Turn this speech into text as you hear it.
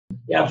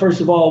Yeah,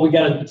 first of all, we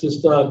got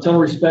just a ton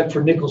of respect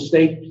for Nicholls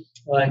State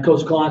and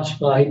Coach Conch.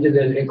 He did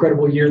an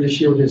incredible year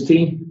this year with his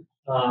team.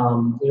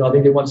 I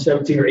think they won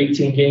 17 or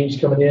 18 games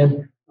coming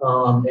in,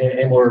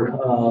 and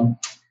were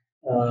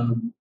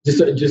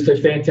just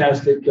a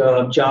fantastic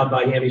job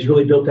by him. He's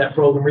really built that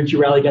program. Richie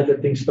Raleigh got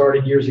that thing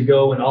started years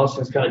ago, and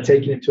Austin's kind of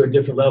taken it to a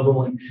different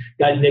level and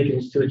got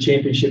Nicholls to the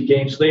championship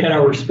game. So they had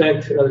our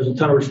respect. There's a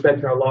ton of respect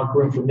in our locker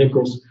room for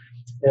Nicholls.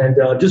 And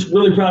just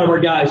really proud of our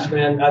guys,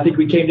 man. I think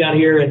we came down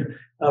here and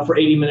for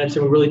 80 minutes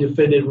and we really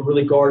defended. We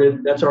really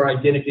guarded. That's our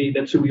identity.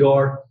 That's who we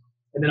are.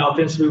 And then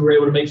offensively, we were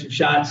able to make some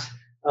shots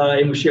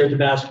and we shared the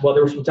basketball.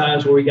 There were some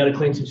times where we got to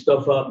clean some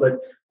stuff up, but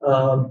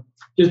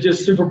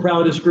just super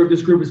proud of this group.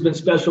 This group has been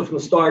special from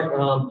the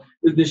start.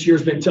 This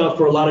year's been tough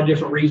for a lot of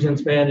different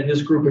reasons, man. And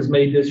this group has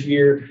made this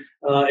year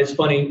as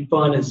fun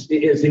as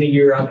any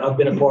year I've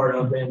been a part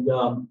of. And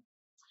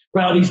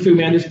proud of these two,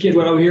 man. This kid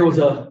right over here was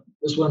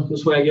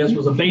this way, I guess,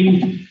 was a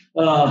baby.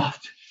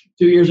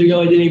 2 years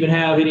ago, he didn't even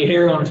have any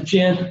hair on his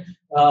chin.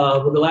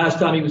 But the last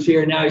time he was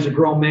here, now he's a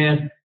grown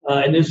man.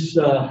 And this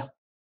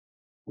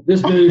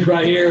dude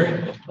right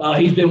here,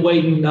 he's been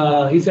waiting.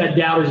 He's had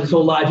doubters his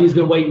whole life. He's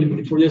been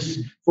waiting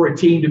for a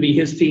team to be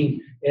his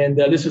team. And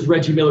this is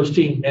Reggie Miller's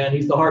team, man.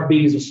 He's the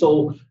heartbeat. He's the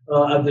soul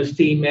of this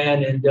team,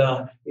 man. And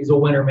he's a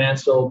winner, man.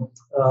 So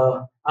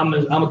I'm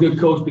a good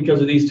coach because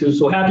of these two.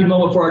 So happy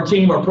moment for our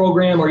team, our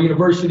program, our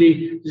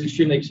university. Just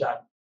extremely excited.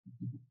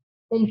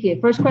 Thank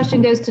you. First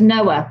question goes to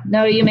Noah.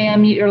 Noah, you may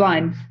unmute your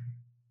line.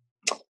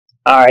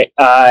 All right.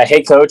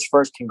 Hey, Coach.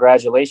 First,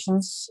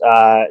 congratulations.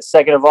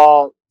 Second of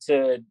all,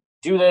 to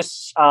do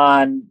this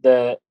on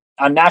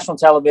national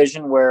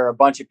television where a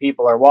bunch of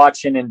people are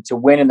watching and to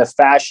win in the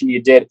fashion you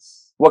did,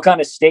 what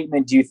kind of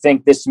statement do you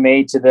think this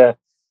made to the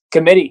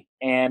committee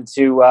and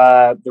to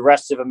the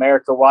rest of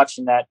America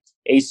watching that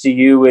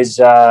ACU is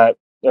a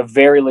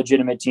very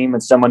legitimate team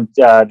and someone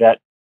that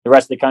the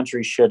rest of the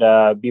country should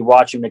be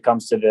watching when it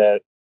comes to the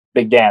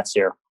big dance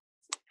here?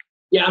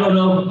 Yeah, I don't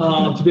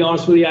know. To be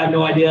honest with you, I have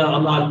no idea.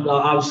 I'm not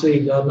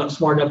obviously I'm not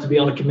smart enough to be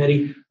on the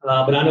committee,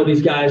 but I know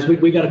these guys.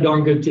 We got a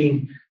darn good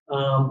team.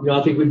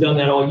 I think we've done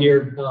that all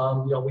year.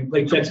 We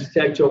played Texas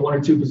Tech to a 1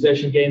 or 2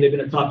 possession game. They've been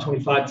a top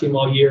 25 team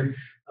all year.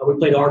 We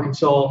played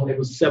Arkansas. It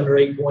was 7 or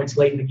 8 points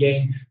late in the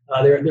game.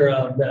 I think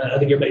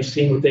everybody's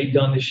seen what they've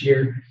done this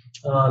year.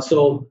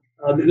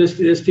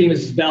 This team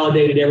has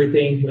validated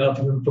everything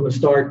from the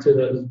start to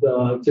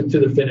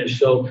the finish.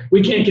 So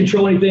we can't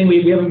control anything.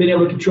 We haven't been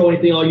able to control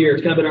anything all year.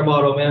 It's kind of been our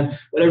motto, man.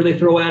 Whatever they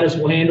throw at us,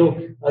 we'll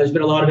handle. There's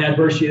been a lot of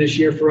adversity this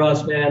year for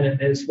us, man, and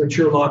it's a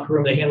mature locker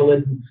room. They handle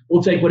it.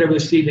 We'll take whatever they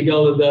see to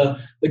go.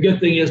 The good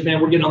thing is,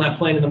 man, we're getting on that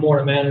plane in the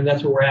morning, man, and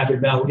that's what we're happy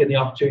about. We're getting the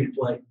opportunity to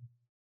play.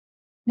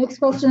 Next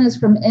question is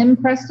from M.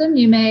 Preston.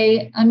 You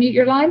may unmute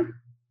your line.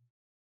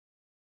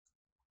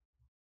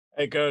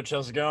 Hey, Coach.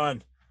 How's it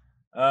going?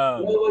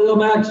 Hello,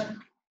 Max.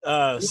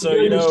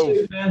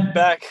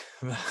 Back.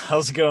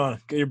 How's it going?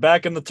 You're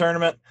back in the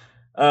tournament.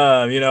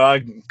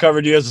 I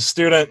covered you as a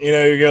student.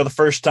 You go the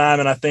first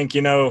time, and I think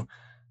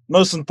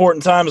most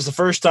important time is the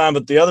first time,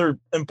 but the other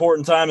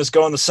important time is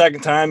going the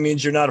second time.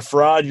 Means you're not a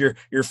fraud.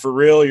 You're for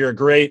real. You're a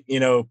great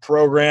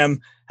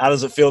program. How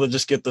does it feel to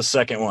just get the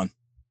second one?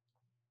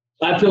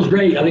 That feels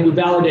great. I think we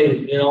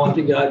validated. I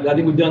think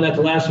we've done that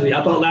the last year.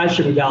 I thought last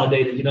year we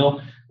validated. It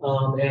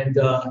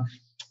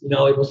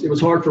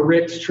was hard for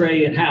Ricks,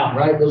 Trey, and Hal,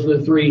 right? Those were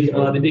the three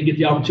that didn't get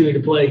the opportunity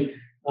to play.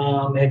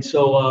 I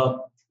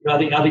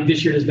think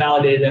this year has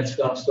validated that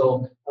stuff.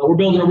 So we're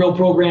building a real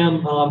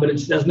program, but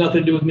it has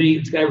nothing to do with me.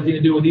 It's got everything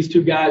to do with these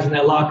two guys in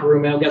that locker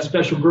room, man. We've got a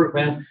special group,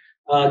 man.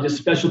 Just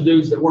special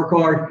dudes that work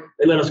hard.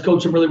 They let us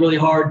coach them really, really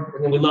hard,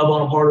 and then we love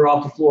on them harder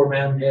off the floor,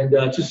 man. And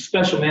it's just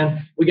special,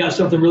 man. We got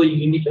something really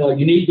unique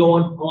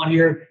going on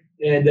here,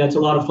 and it's a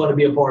lot of fun to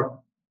be a part of.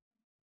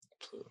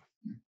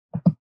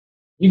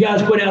 You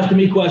guys quit asking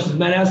me questions,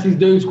 man. Ask these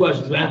dudes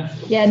questions, man.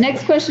 Yeah,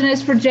 next question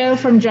is for Joe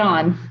from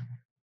John.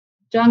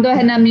 John, go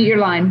ahead and unmute your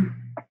line.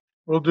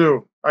 Will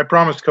do. I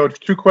promise, Coach.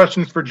 2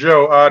 questions for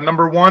Joe.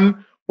 Number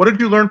 1, what did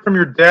you learn from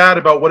your dad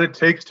about what it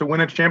takes to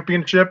win a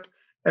championship?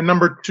 And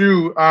number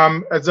 2,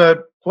 as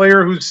a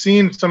player who's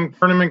seen some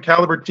tournament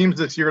caliber teams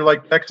this year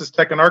like Texas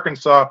Tech and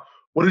Arkansas,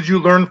 what did you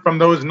learn from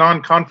those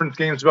non-conference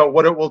games about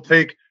what it will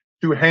take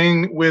to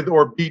hang with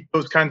or beat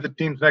those kinds of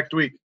teams next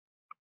week?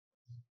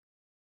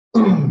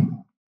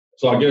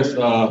 So I guess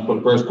for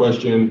the first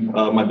question,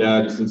 my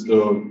dad just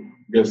instilled,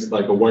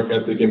 like a work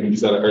ethic in me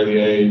just at an early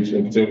age,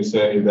 and continue to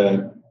say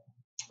that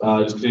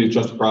just continue to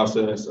trust the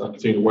process,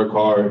 continue to work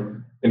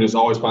hard, and just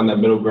always find that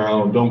middle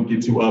ground. Don't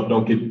get too up,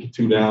 don't get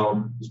too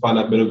down. Just find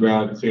that middle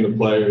ground, continue to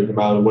play no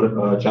matter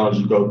what challenges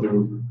you go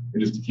through,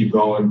 and just to keep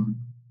going.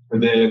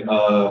 And then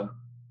for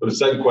the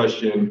second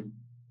question,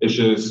 it's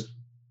just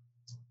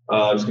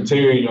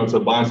continuing, to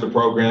balance the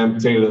program,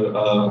 continue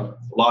to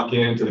lock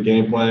into the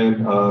game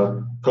plan.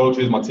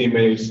 Coaches, my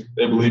teammates,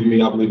 they believe in me,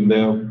 I believe in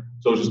them.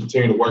 So just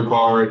continue to work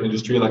hard and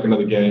just treat it like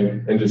another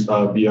game and just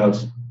be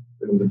us at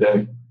the end of the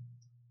day.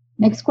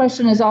 Next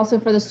question is also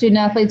for the student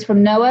athletes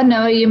from Noah.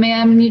 Noah, you may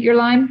unmute your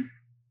line.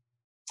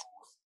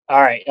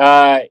 All right,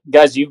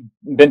 guys, you've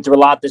been through a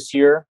lot this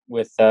year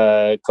with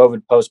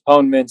COVID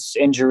postponements,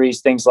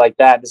 injuries, things like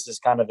that. This is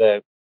kind of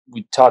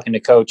we talking to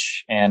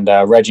Coach and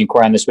Reggie and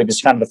Corian this week. This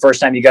is kind of the first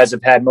time you guys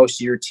have had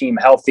most of your team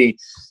healthy.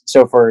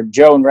 So for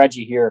Joe and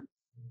Reggie here,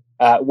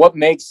 what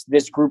makes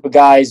this group of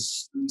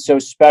guys so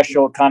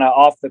special, kind of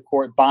off the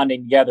court,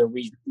 bonding together?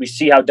 We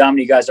see how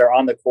dominant you guys are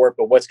on the court,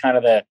 but what's kind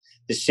of the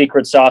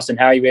secret sauce, and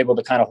how are you able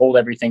to kind of hold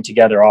everything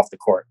together off the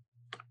court?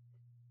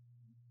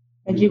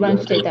 Reggie, why don't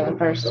you take that one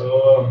first?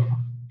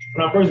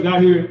 When I first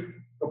got here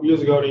a couple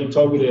years ago, they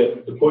told me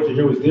that the culture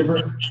here was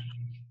different.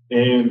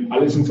 And I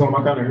listened to them.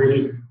 I kind of heard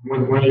it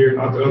one year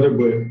after the other.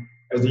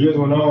 But as the years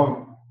went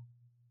on,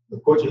 the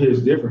culture here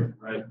is different.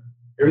 Right?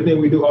 Everything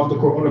we do off the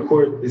court, on the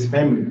court, is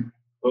family.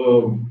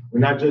 We're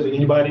not judging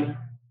anybody.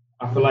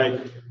 I feel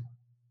like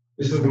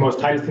this is the most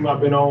tightest team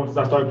I've been on since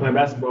I started playing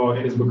basketball,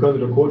 and it's because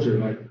of the culture.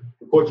 Like,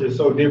 the culture is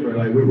so different.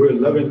 Like, we're a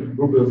loving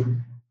group of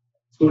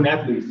student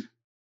athletes.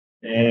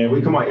 And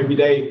we come out every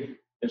day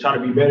and try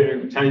to be better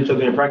and challenge each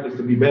other in practice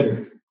to be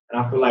better. And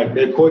I feel like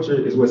that culture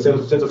is what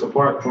sets us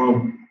apart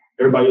from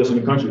everybody else in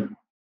the country.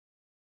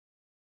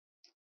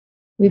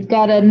 We've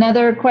got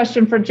another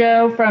question for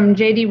Joe from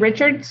JD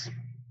Richards.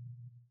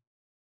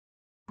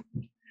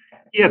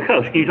 Yeah,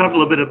 Coach, can you talk a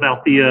little bit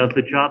about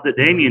the job that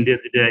Damian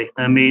did today?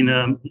 I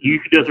mean, he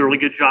does a really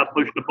good job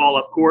pushing the ball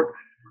up court,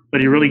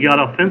 but he really got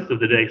offensive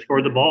today,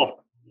 scored the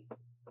ball.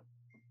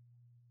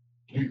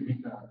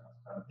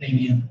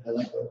 Damian, I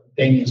like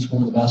Damian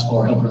scoring the basketball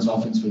or helping us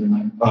offensively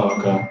tonight. Oh,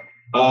 okay.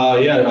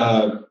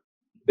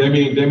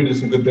 Damian did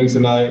some good things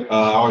tonight.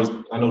 I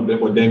know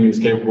what Damian is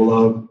capable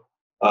of.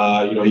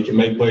 He can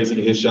make plays, he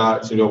can hit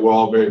shots. We're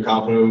all very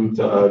confident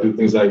to do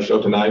things like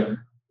show tonight.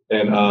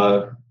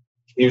 And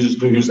he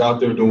was out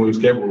there doing what he was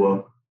capable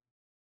of.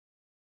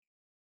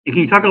 Can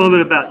you talk a little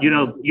bit about, they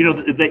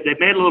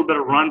made a little bit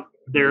of run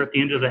there at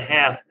the end of the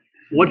half.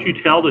 What'd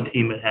you tell the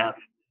team at half?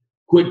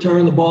 Quit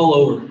turning the ball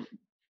over.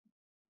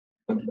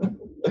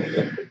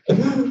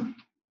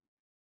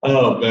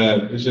 Oh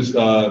man, it's just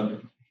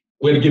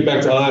we had to get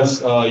back to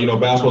us.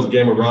 Basketball's a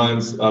game of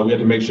runs. We had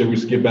to make sure we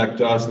just get back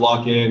to us,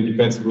 lock in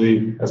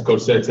defensively, as Coach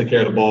said, take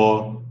care of the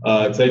ball,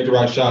 take the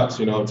right shots.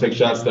 Take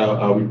shots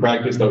that we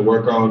practice, that we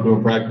work on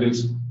during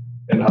practice,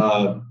 and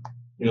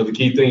the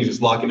key thing is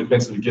just lock in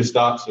defensively, get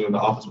stops. The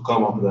offense will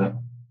come off of that.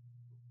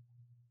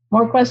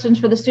 More questions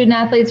for the student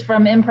athletes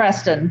from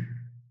Preston.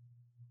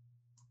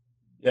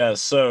 Yeah,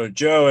 so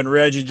Joe and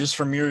Reggie, just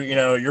from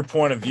your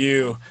point of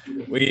view,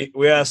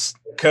 we asked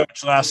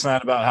Coach last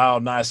night about how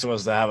nice it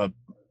was to have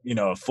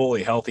a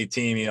fully healthy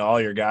team, all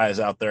your guys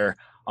out there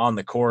on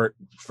the court.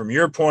 From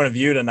your point of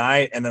view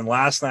tonight, and then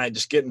last night,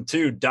 just getting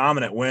 2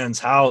 dominant wins,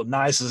 how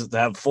nice is it to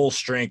have full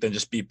strength and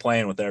just be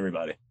playing with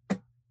everybody?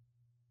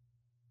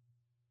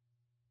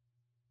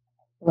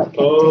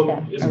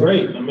 It's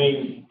great. I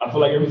mean, I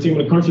feel like every team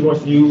in the country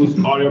wants to use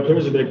all their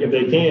players if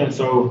they can.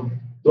 So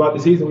throughout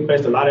the season, we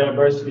faced a lot of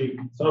adversity.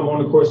 Some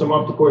on the court, some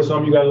off the court,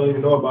 some you guys don't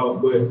even know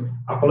about. But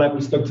I feel like we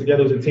stuck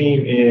together as a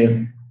team,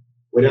 and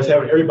with us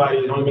having everybody,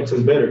 it only makes us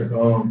better.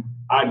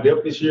 Our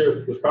depth this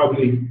year was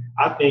probably,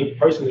 I think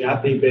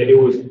that it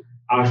was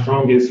our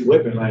strongest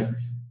weapon. Like,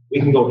 we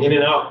can go in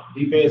and out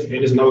defense, and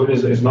it's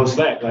no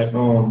slack. Like,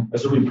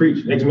 that's what we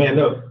preach, next man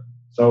up.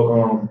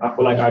 So I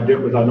feel like our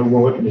depth was our number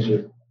 1 weapon this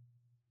year.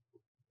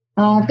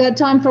 I've got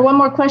time for one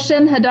more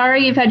question.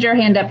 Hadari, you've had your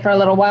hand up for a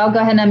little while. Go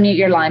ahead and unmute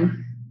your line.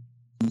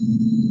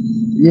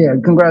 Yeah,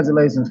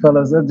 congratulations,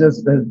 fellas. I'm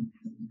just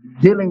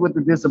dealing with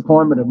the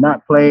disappointment of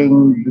not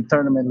playing the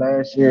tournament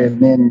last year,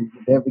 and then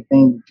with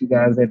everything that you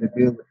guys had to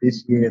deal with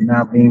this year, and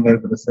now being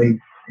able to say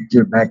that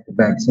you're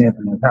back-to-back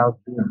champions. How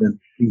good does it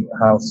feel?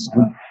 How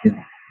sweet is it?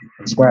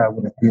 Describe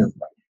what it feels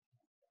like.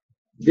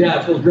 Yeah,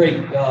 it feels great.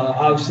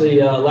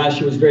 Obviously, last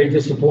year was very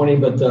disappointing,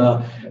 but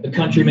the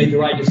country made the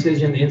right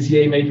decision. The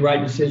NCAA made the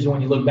right decision.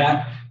 When you look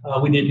back,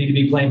 we didn't need to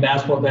be playing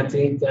basketball at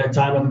that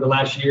time of the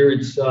last year.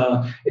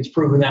 It's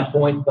proven that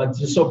point. But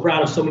just so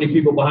proud of so many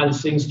people behind the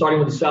scenes, starting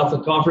with the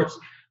Southland Conference.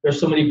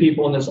 There's so many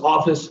people in this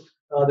office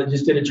that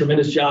just did a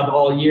tremendous job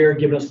all year,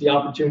 giving us the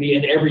opportunity,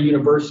 and every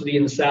university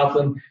in the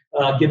Southland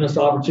giving us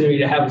the opportunity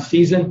to have a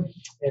season.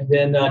 And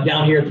then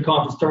down here at the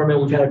conference tournament,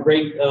 we've had a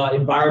great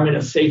environment,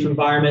 a safe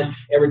environment.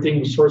 Everything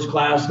was first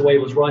class, the way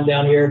it was run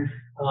down here.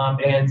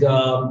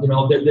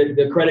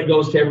 The credit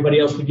goes to everybody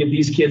else to give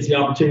these kids the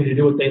opportunity to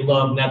do what they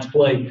love, and that's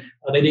play.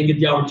 They didn't get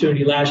the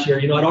opportunity last year.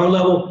 At our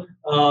level,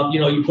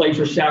 you play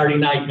for Saturday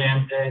night,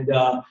 man. And,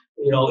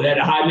 at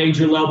high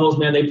major levels,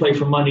 man, they play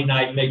for Monday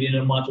night, maybe in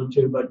a month or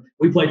 2. But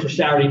we play for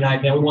Saturday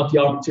night, man. We want the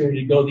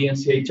opportunity to go to the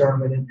NCAA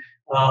tournament. And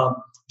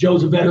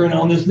Joe's a veteran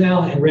on this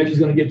now, and Reggie's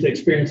going to get to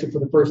experience it for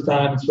the first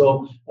time. And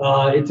so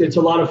it's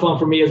a lot of fun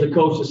for me as a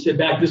coach to sit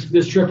back.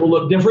 This trip will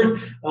look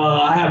different.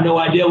 I have no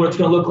idea what it's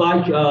going to look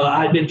like.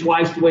 I've been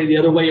twice the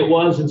other way it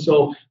was, and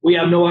so we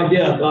have no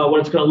idea what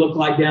it's going to look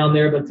like down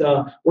there. But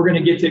we're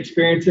going to get to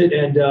experience it,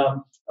 and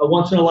a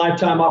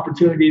once-in-a-lifetime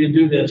opportunity to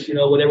do this,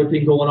 with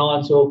everything going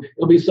on. So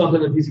it'll be something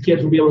that these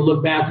kids will be able to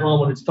look back on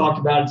when it's talked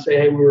about and say,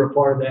 hey, we were a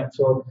part of that.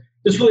 So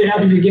just really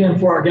happy again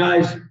for our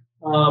guys.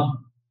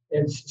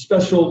 and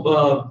special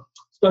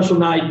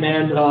night,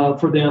 man,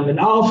 for them. And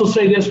I'll also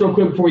say this real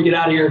quick before we get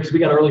out of here, because we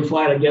got an early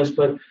flight, I guess.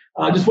 But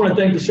I just want to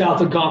thank the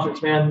Southland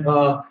Conference, man.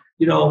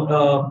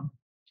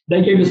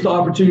 They gave us the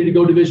opportunity to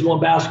go Division I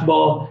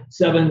basketball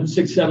 7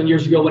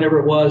 years ago, whenever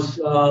it was.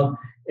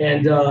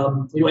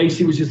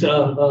 AC was just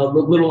a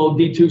little old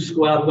D2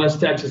 school out in West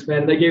Texas,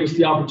 man. They gave us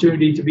the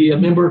opportunity to be a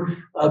member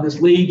of this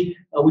league.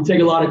 We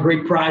take a lot of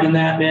great pride in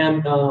that,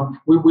 man.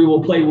 We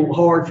will play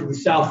hard for the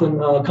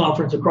Southland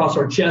Conference across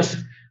our chest.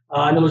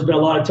 I know there's been a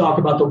lot of talk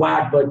about the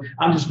WAC, but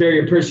I'm just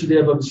very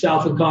appreciative of the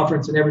Southland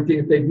Conference and everything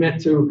that they've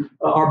meant to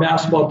our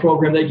basketball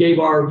program. They gave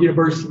our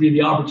university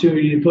the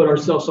opportunity to put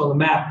ourselves on the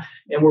map,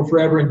 and we're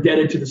forever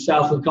indebted to the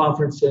Southland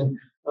Conference. And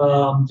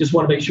just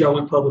want to make sure I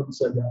went public and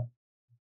said that.